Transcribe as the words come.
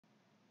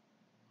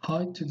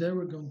Hi, today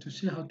we're going to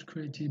see how to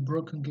create a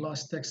broken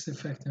glass text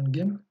effect in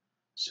GIMP.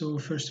 So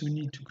first we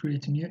need to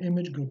create a new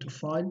image. Go to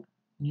File,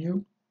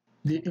 New.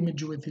 The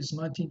image width is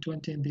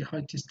 1920 and the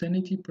height is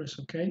 1080. Press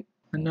OK.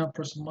 And now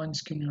press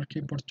minus key on your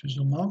keyboard to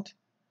zoom out.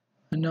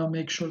 And now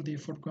make sure the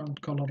foreground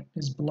color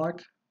is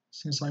black.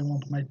 Since I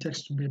want my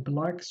text to be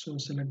black, so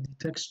select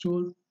the text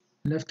tool.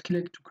 Left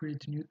click to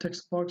create a new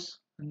text box.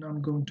 And now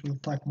I'm going to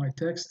type my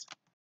text.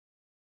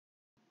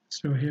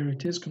 So here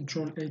it is.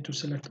 Control A to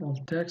select all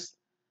text.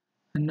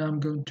 And now I'm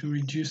going to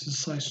reduce the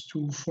size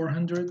to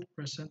 400,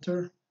 press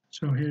enter.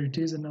 So here it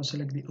is, and now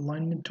select the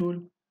alignment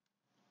tool.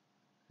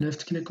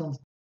 Left click on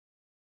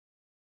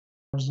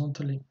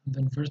horizontally and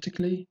then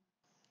vertically.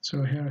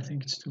 So here I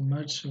think it's too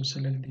much, so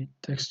select the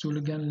text tool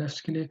again,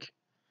 left click,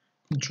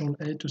 Control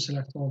A to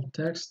select all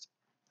text.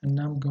 And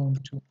now I'm going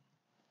to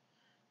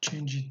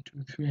change it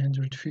to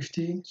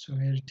 350. So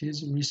here it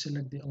is,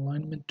 reselect the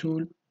alignment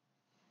tool.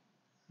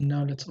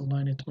 Now let's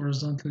align it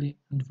horizontally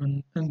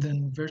and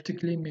then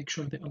vertically. Make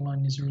sure the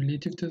align is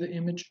relative to the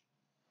image.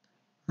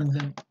 And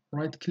then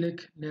right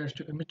click, layer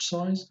to image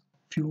size.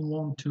 If you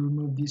want to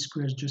remove these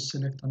squares, just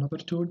select another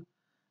tool.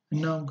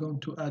 And now I'm going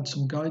to add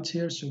some guides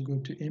here. So go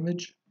to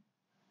image,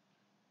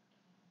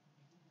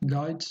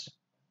 guides,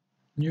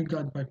 new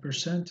guide by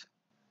percent.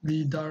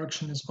 The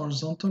direction is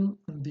horizontal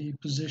and the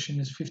position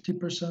is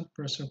 50%.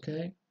 Press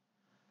OK.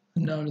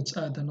 And now let's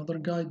add another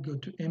guide. Go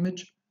to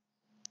image,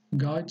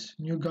 guides,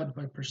 new guide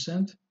by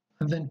percent.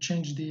 And then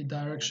change the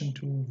direction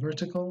to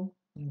vertical.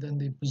 And then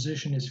the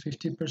position is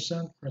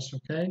 50%. Press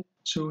OK.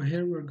 So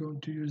here we're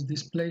going to use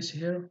this place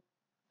here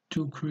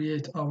to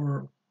create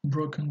our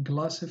broken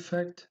glass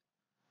effect.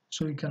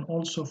 So you can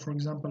also, for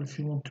example, if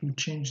you want to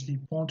change the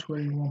point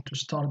where you want to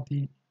start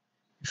the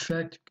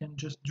effect, you can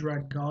just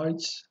drag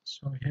guides.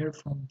 So here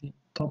from the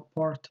top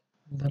part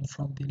and then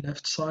from the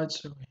left side.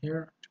 So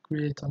here to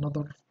create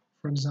another,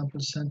 for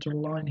example, center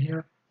line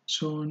here.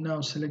 So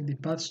now select the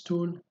paths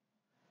tool,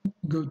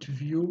 go to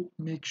view,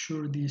 make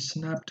sure the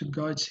snap to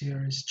guides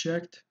here is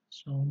checked.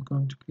 So I'm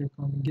going to click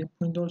on the GIMP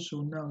window.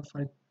 So now if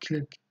I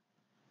click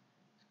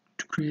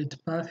to create a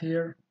path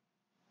here,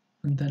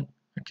 and then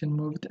I can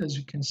move it. As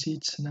you can see,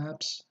 it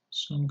snaps.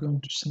 So I'm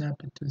going to snap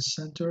it to the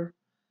center.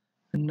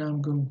 And now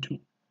I'm going to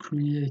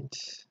create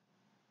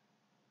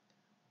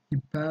a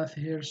path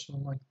here. So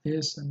like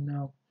this. And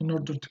now in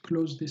order to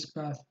close this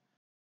path,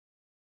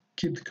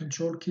 keep the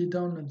control key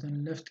down and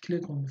then left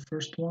click on the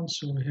first one.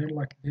 So here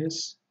like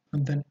this.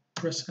 And then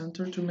press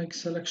enter to make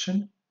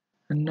selection.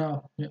 And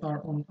now we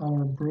are on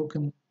our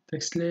broken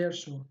text layer.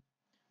 So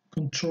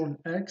Control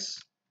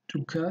X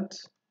to cut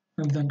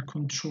and then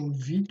Control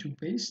V to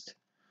paste.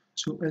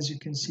 So as you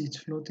can see, it's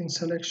floating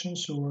selection.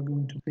 So we're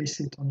going to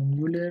paste it on a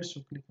new layer.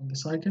 So click on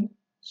this icon.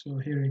 So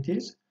here it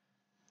is.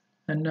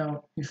 And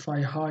now if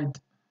I hide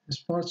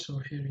this part, so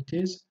here it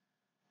is.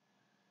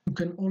 You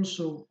can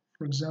also,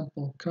 for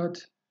example,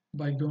 cut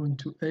by going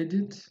to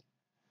edit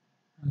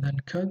and then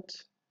cut.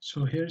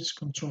 So here it's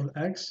Control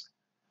X.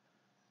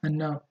 And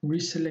now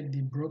reselect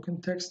the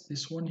broken text,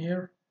 this one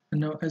here.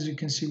 And now as you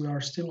can see, we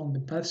are still on the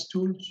paths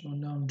tool. So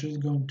now I'm just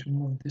going to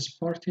move this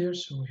part here.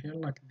 So here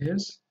like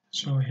this.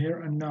 So here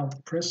and now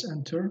press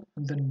enter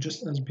and then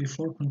just as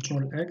before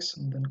Control X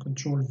and then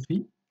Control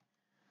V.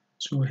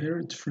 So here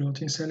it's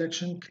floating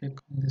selection. Click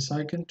on this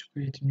icon to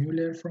create a new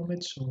layer from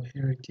it. So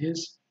here it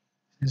is,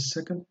 the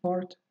second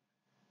part.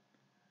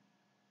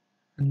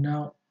 And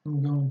now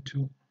I'm going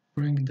to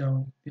bring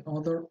down the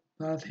other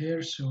path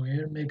here. So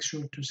here make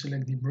sure to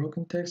select the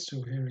broken text.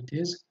 So here it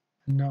is.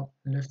 And now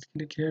left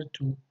click here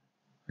to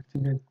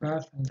activate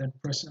path and then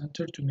press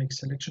enter to make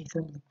selection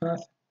from the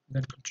path.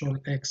 Then Control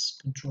X,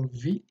 Control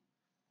V.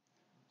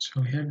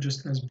 So here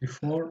just as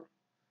before,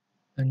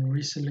 then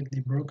reselect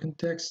the broken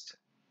text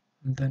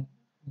and then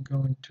I'm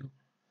going to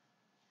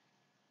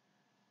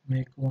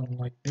make one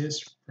like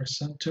this, press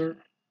enter,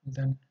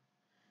 then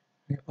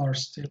we are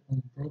still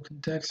on broken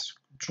text,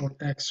 Control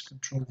X,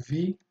 Control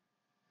V.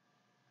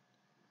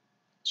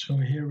 So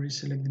here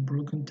reselect the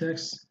broken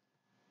text.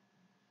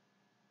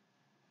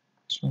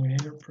 So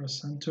here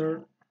press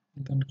enter,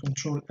 and then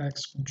Control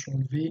X,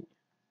 Control V.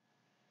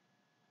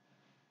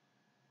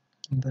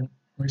 And then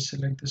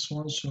reselect this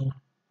one.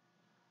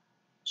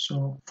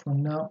 So for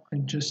now I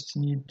just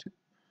need to,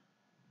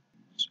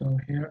 so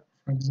here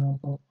for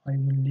example I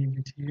will leave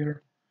it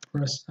here,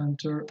 press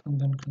enter and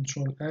then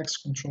Control X,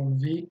 Control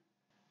V.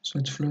 So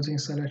it's floating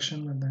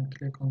selection and then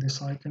click on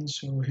this icon.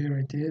 So here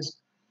it is.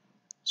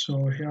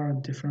 So here are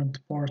different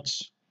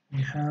parts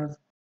we have.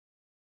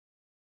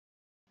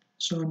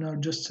 So now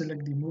just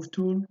select the move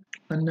tool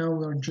and now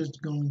we're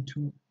just going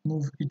to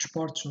move each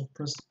part. So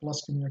press the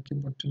plus key on your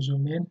keyboard to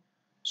zoom in.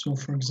 So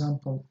for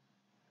example,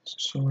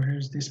 so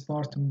here's this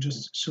part and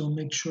just so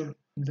make sure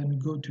and then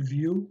go to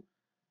view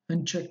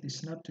and check the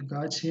snap to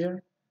guides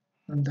here.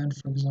 And then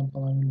for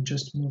example, I will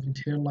just move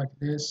it here like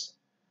this.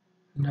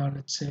 Now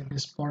let's say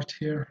this part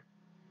here.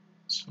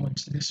 So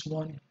it's this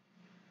one.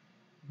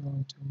 I'm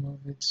going to move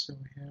it so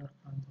here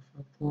kind of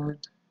upward.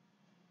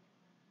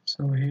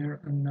 So here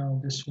and now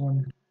this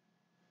one.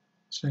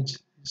 So it's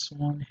this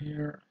one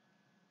here.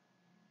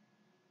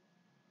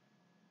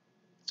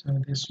 So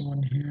this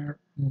one here,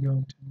 I'm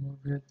going to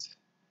move it,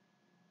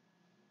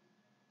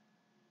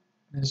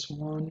 this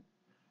one,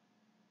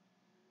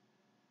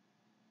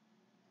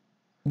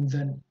 and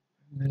then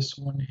this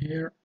one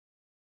here,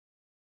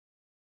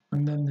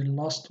 and then the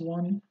last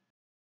one.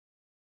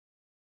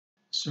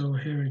 So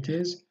here it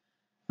is.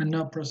 And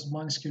now press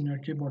minus key on your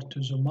keyboard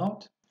to zoom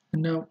out.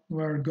 And now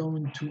we're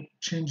going to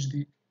change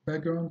the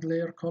background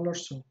layer color.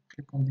 So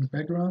click on the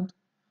background.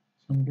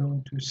 So I'm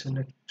going to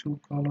select two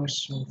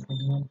colors. So for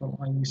example,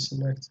 I will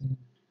select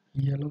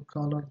a yellow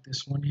color,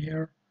 this one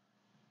here.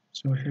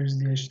 So here's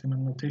the HTML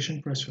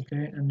notation, press OK.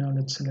 And now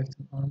let's select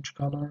an orange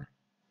color.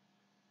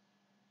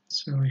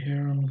 So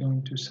here I'm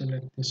going to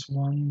select this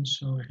one.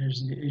 So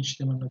here's the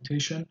HTML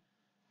notation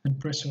and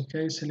press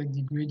OK. Select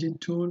the gradient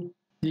tool.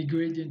 The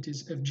gradient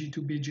is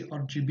FG2BG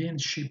RGB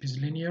and shape is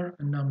linear.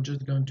 And now I'm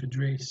just going to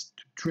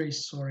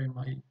trace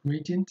my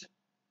gradient.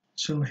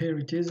 So here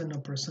it is, and now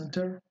press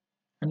enter.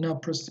 And now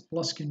press the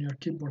plus key on your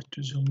keyboard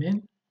to zoom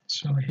in.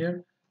 So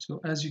here, so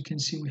as you can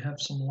see, we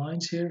have some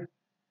lines here.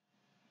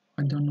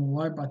 I don't know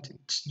why, but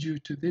it's due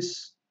to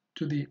this,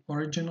 to the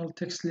original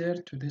text layer,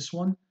 to this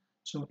one.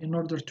 So in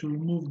order to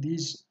remove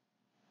these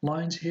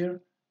lines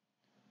here,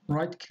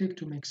 right click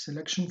to make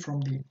selection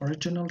from the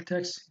original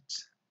text.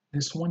 It's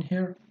this one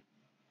here.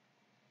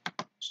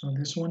 So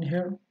this one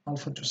here,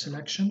 alpha to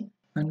selection.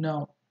 And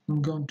now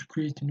I'm going to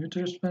create a new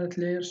transparent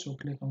layer. So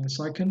click on this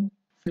icon,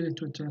 fill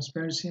it with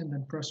transparency, and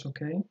then press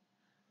OK.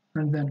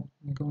 And then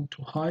I'm going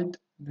to hide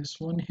this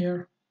one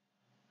here.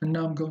 And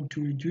now I'm going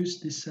to reduce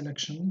this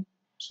selection.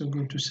 So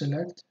go to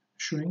select,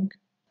 shrink.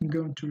 I'm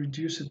going to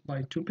reduce it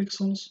by 2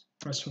 pixels,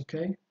 press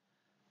OK.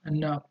 And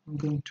now I'm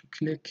going to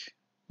click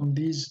on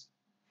these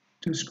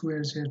two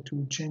squares here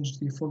to change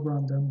the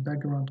foreground and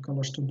background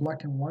colors to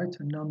black and white.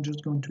 And now I'm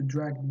just going to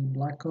drag the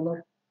black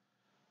color.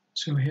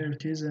 So here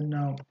it is, and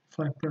now if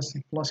I press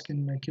the plus key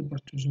on my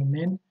keyboard to zoom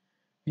in,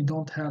 you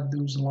don't have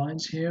those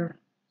lines here.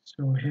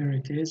 So here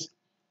it is.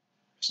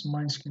 Press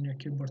minus key on your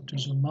keyboard to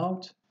zoom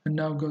out, and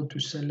now go to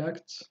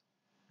select,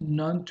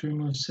 none to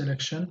remove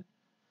selection.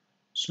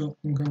 So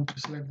I'm going to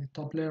select the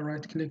top layer,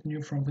 right click,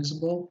 new from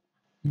visible,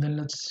 and then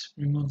let's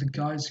remove the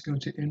guides, go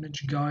to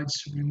image,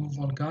 guides, remove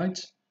all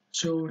guides.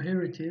 So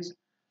here it is.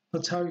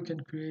 That's how you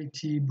can create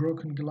a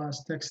broken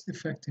glass text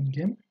effect in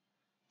GIMP.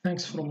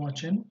 Thanks for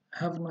watching.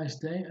 Have a nice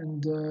day,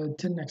 and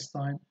till next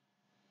time.